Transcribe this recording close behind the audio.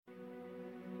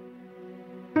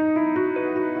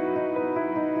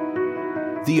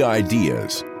The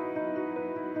ideas,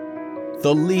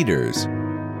 the leaders,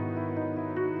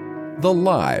 the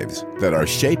lives that are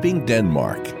shaping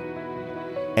Denmark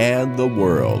and the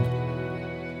world.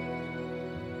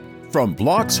 From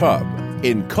Blocks Hub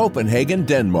in Copenhagen,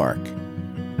 Denmark,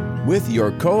 with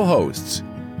your co-hosts,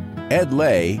 Ed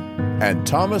Lay and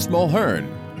Thomas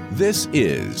Mulhern, this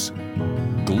is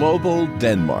Global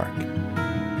Denmark.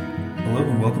 Hello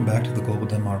and welcome back to the Global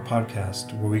Denmark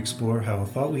podcast, where we explore how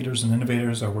thought leaders and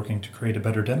innovators are working to create a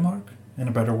better Denmark and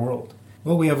a better world.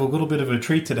 Well, we have a little bit of a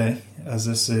treat today, as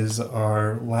this is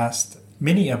our last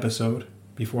mini episode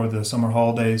before the summer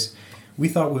holidays. We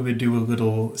thought we would do a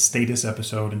little status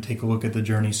episode and take a look at the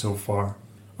journey so far.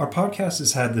 Our podcast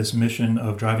has had this mission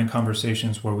of driving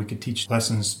conversations where we could teach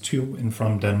lessons to and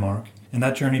from Denmark. And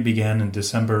that journey began in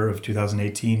December of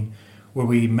 2018, where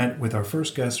we met with our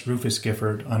first guest, Rufus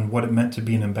Gifford, on what it meant to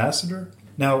be an ambassador.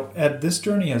 Now, Ed, this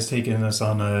journey has taken us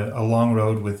on a long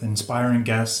road with inspiring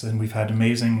guests, and we've had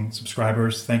amazing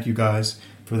subscribers. Thank you guys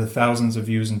for the thousands of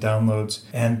views and downloads.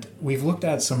 And we've looked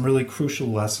at some really crucial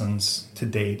lessons to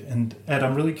date. And Ed,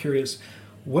 I'm really curious,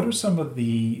 what are some of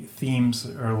the themes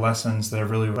or lessons that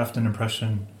have really left an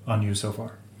impression on you so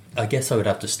far? I guess I would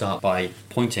have to start by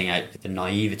pointing out the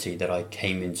naivety that I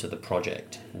came into the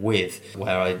project with,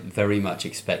 where I very much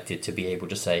expected to be able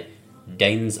to say,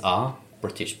 Danes are,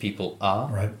 British people are,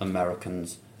 right.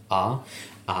 Americans are.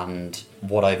 And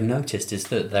what I've noticed is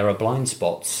that there are blind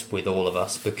spots with all of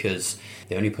us, because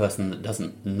the only person that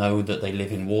doesn't know that they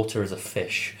live in water is a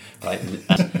fish, right?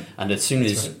 And as soon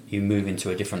as you move into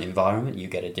a different environment, you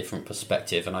get a different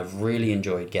perspective. And I've really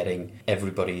enjoyed getting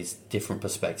everybody's different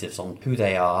perspectives on who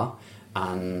they are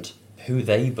and who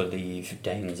they believe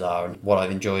Danes are. And what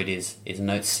I've enjoyed is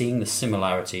seeing the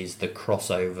similarities, the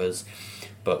crossovers,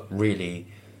 but really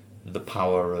the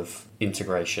power of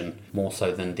integration more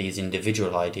so than these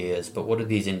individual ideas. But what do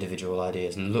these individual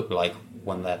ideas look like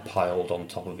when they're piled on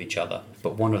top of each other?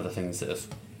 But one of the things that has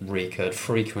reoccurred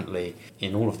frequently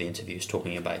in all of the interviews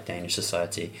talking about Danish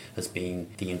society has been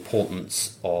the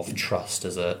importance of trust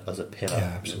as a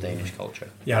pillar of the Danish culture.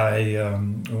 Yeah,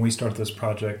 when we started this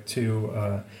project too,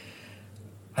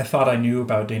 I thought I knew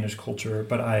about Danish culture,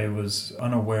 but I was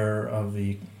unaware of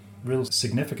the real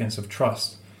significance of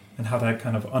trust and how that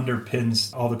kind of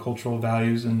underpins all the cultural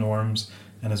values and norms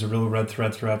and is a real red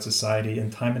thread throughout society.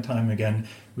 And time again,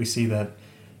 we see that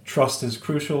trust is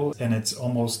crucial, and it's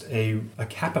almost a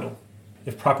capital.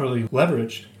 If properly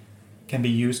leveraged, can be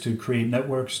used to create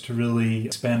networks, to really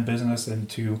expand business and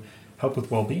to help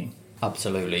with well-being.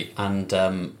 Absolutely. And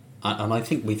I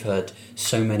think we've heard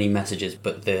so many messages,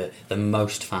 but the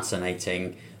most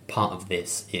fascinating part of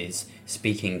this is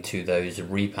speaking to those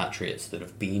repatriates that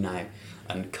have been out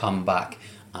and come back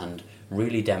and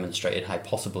really demonstrated how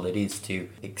possible it is to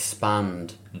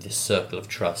expand this circle of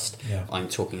trust. Yeah. I'm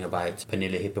talking about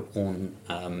Pernille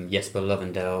Hippebrun. Jesper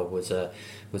Lovendale was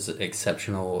an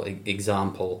exceptional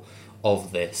example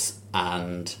of this,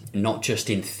 and not just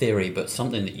in theory, but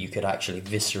something that you could actually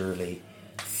viscerally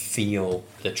feel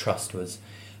the trust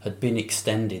had been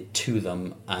extended to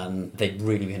them, and they'd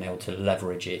really been able to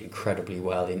leverage it incredibly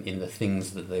well in the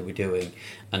things that they were doing.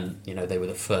 And, they were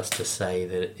the first to say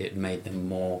that it made them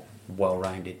more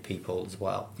well-rounded people as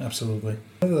well. Absolutely.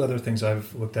 One of the other things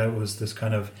I've looked at was this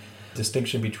kind of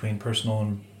distinction between personal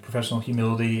and professional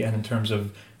humility, and in terms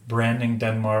of branding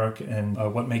Denmark and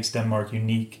what makes Denmark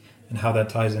unique and how that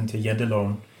ties into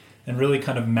Jantelov, and really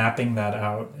kind of mapping that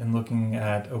out and looking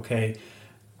at, okay,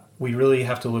 we really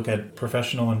have to look at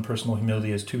professional and personal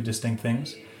humility as two distinct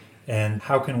things. And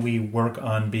how can we work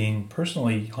on being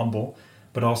personally humble,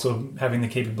 but also having the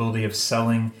capability of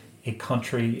selling a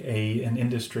country, an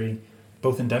industry,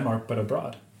 both in Denmark but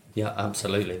abroad? Yeah,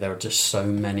 absolutely. There are just so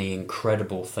many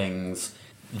incredible things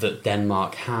that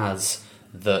Denmark has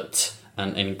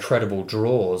and incredible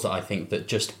draws, I think, that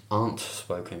just aren't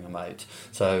spoken about.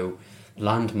 So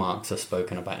landmarks are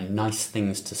spoken about and nice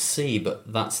things to see,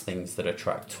 but that's things that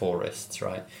attract tourists,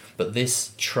 right? But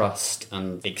this trust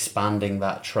and expanding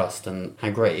that trust and how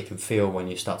great it can feel when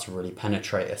you start to really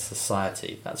penetrate a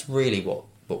society, that's really what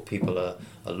people are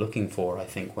looking for, I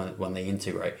think, when they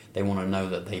integrate. They want to know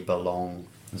that they belong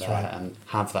there, right, and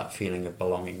have that feeling of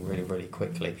belonging really, really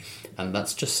quickly. And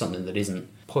that's just something that isn't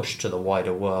pushed to the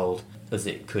wider world as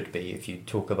it could be. If you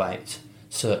talk about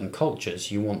certain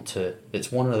cultures,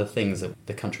 it's one of the things that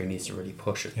the country needs to really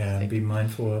push. And be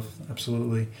mindful of,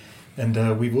 absolutely.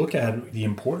 And we look at the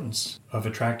importance of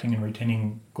attracting and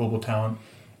retaining global talent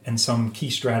and some key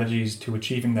strategies to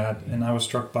achieving that. And I was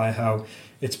struck by how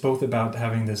it's both about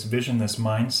having this vision, this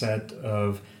mindset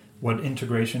of what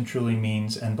integration truly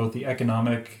means, and both the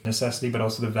economic necessity but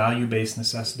also the value-based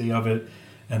necessity of it,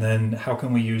 And then how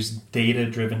can we use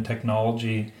data-driven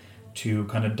technology to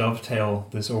kind of dovetail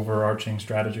this overarching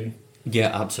strategy?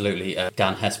 Yeah, absolutely.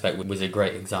 Dan Hesbeck was a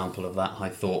great example of that, I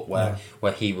thought, where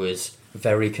he was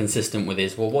very consistent with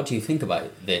his, well, what do you think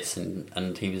about this?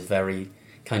 And he was very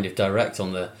kind of direct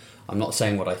on I'm not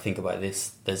saying what I think about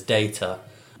this. There's data.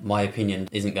 My opinion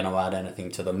isn't going to add anything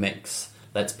to the mix.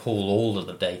 Let's pull all of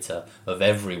the data of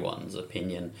everyone's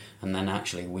opinion, and then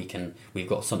actually we've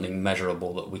got something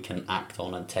measurable that we can act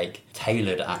on and take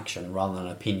tailored action rather than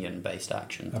opinion-based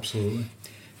action. Absolutely.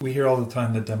 We hear all the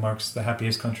time that Denmark's the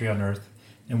happiest country on earth,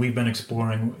 and we've been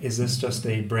exploring, is this just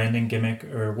a branding gimmick,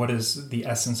 or what is the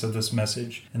essence of this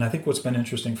message? And I think what's been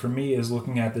interesting for me is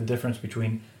looking at the difference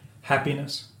between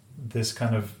happiness, this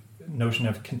kind of notion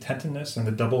of contentedness and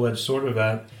the double-edged sword of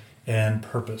that, and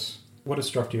purpose. What has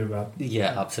struck you about?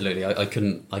 Yeah, absolutely. I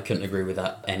couldn't agree with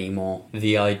that anymore.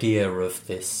 The idea of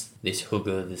this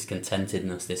hygge, this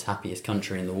contentedness, this happiest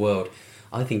country in the world,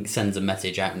 I think sends a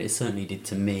message out, and it certainly did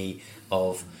to me,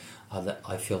 of that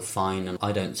I feel fine and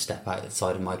I don't step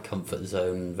outside of my comfort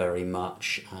zone very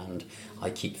much, and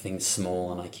I keep things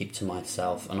small and I keep to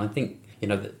myself. And I think,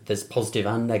 that there's positive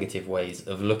and negative ways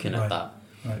of looking at that.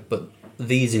 Right. But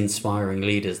these inspiring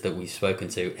leaders that we've spoken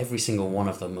to, every single one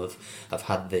of them have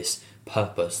had this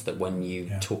purpose that when you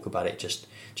talk about it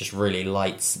just really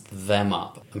lights them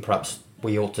up. And perhaps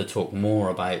we ought to talk more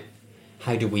about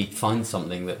how do we find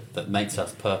something that makes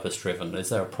us purpose driven. Is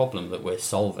there a problem that we're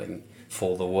solving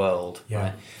for the world?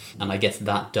 Right? And I guess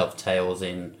that dovetails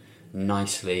in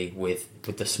nicely with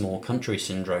the small country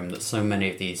syndrome that so many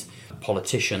of these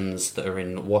politicians that are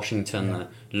in Washington are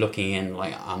looking in,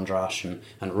 like Andras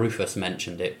and Rufus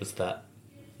mentioned it, was that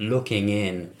looking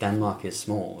in, Denmark is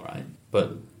small, right?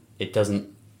 But it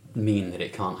doesn't mean that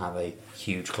it can't have a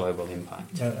huge global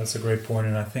impact. That's a great point,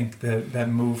 and I think that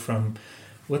move from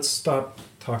let's stop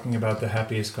talking about the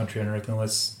happiest country on earth and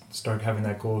let's start having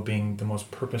that goal of being the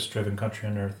most purpose-driven country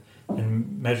on earth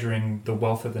and measuring the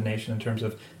wealth of the nation in terms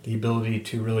of the ability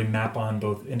to really map on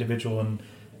both individual and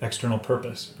external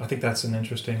purpose. I think that's an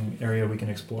interesting area we can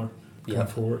explore going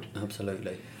forward.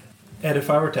 Absolutely. Ed, if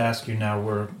I were to ask you now,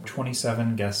 we're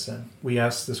 27 guests in. We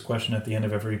ask this question at the end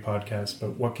of every podcast,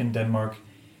 but what can Denmark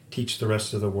teach the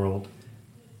rest of the world?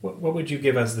 What would you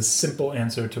give as the simple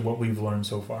answer to what we've learned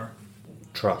so far?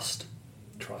 Trust.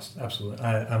 Trust, absolutely.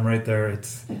 I'm right there.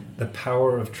 It's the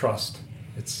power of trust.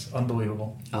 It's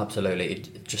unbelievable. Absolutely.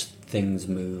 It just things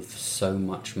move so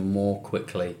much more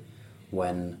quickly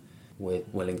when we're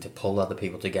willing to pull other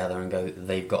people together and go,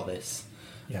 they've got this.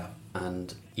 Yeah.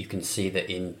 And you can see that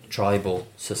in tribal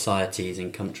societies,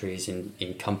 in countries,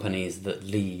 in companies that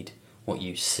lead, what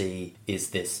you see is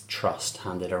this trust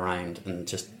handed around, and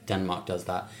just Denmark does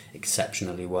that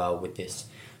exceptionally well with this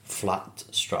flat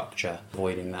structure,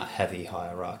 avoiding that heavy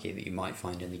hierarchy that you might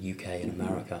find in the UK and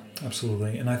America.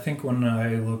 Absolutely. And I think when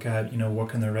I look at, what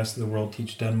can the rest of the world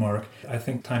teach Denmark, I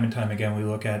think time and time again we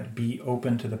look at be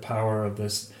open to the power of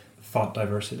this thought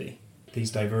diversity.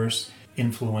 These diverse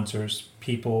influencers,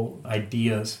 people,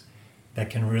 ideas that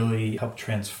can really help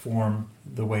transform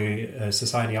the way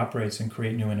society operates and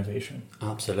create new innovation.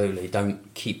 Absolutely.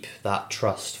 Don't keep that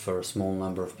trust for a small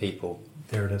number of people.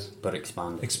 There it is. But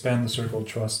expand it. Expand the circle of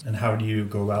trust. And how do you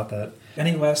go about that?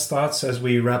 Any last thoughts as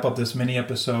we wrap up this mini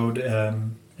episode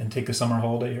and take the summer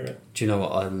holiday here? Do you know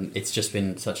what? It's just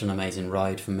been such an amazing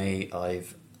ride for me.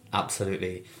 I've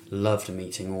absolutely loved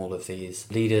meeting all of these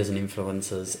leaders and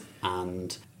influencers,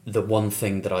 and the one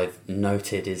thing that I've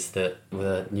noted is that with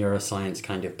a neuroscience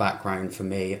kind of background for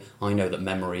me, I know that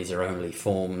memories are only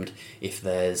formed if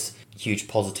there's huge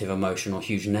positive emotion or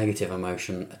huge negative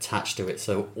emotion attached to it.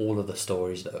 So all of the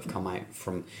stories that have come out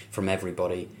from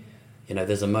everybody,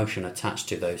 there's emotion attached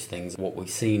to those things. What we've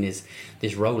seen is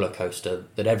this roller coaster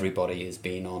that everybody has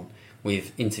been on.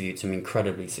 We've interviewed some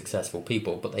incredibly successful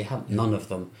people, but none of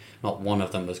them, not one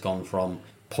of them has gone from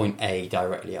point A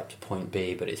directly up to point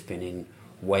B, but it's been in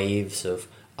waves of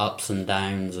ups and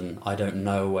downs, and I don't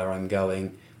know where I'm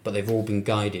going, but they've all been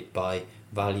guided by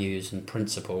values and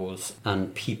principles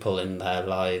and people in their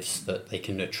lives that they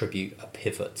can attribute a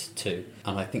pivot to.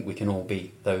 And I think we can all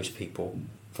be those people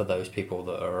for those people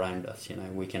that are around us.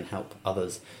 We can help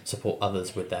others, support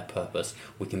others with their purpose.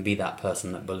 We can be that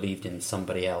person that believed in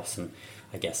somebody else, and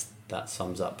I guess that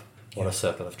sums up what a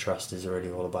circle of trust is really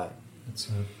all about. It's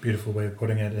a beautiful way of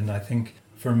putting it, and I think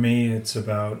for me, it's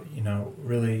about,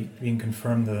 really being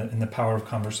confirmed in the power of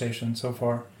conversation so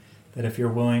far, that if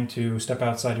you're willing to step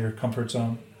outside your comfort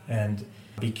zone and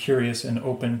be curious and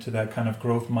open to that kind of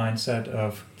growth mindset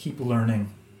of keep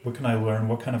learning. What can I learn?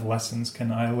 What kind of lessons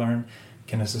can I learn?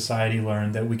 Can a society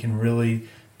learn? That we can really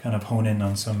kind of hone in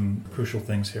on some crucial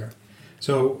things here.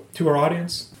 So, to our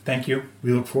audience, thank you.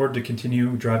 We look forward to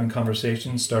continue driving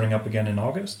conversations starting up again in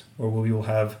August, where we will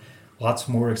have lots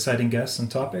more exciting guests and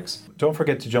topics. Don't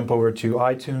forget to jump over to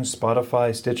iTunes,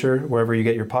 Spotify, Stitcher, wherever you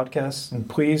get your podcasts. And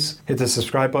please hit the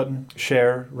subscribe button,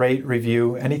 share, rate,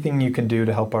 review, anything you can do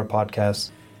to help our podcast.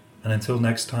 And until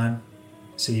next time,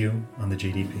 see you on the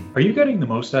GDP. Are you getting the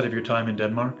most out of your time in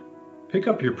Denmark? Pick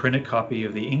up your printed copy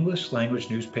of the English language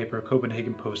newspaper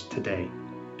Copenhagen Post today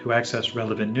to access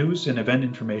relevant news and event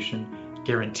information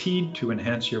guaranteed to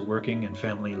enhance your working and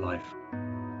family life.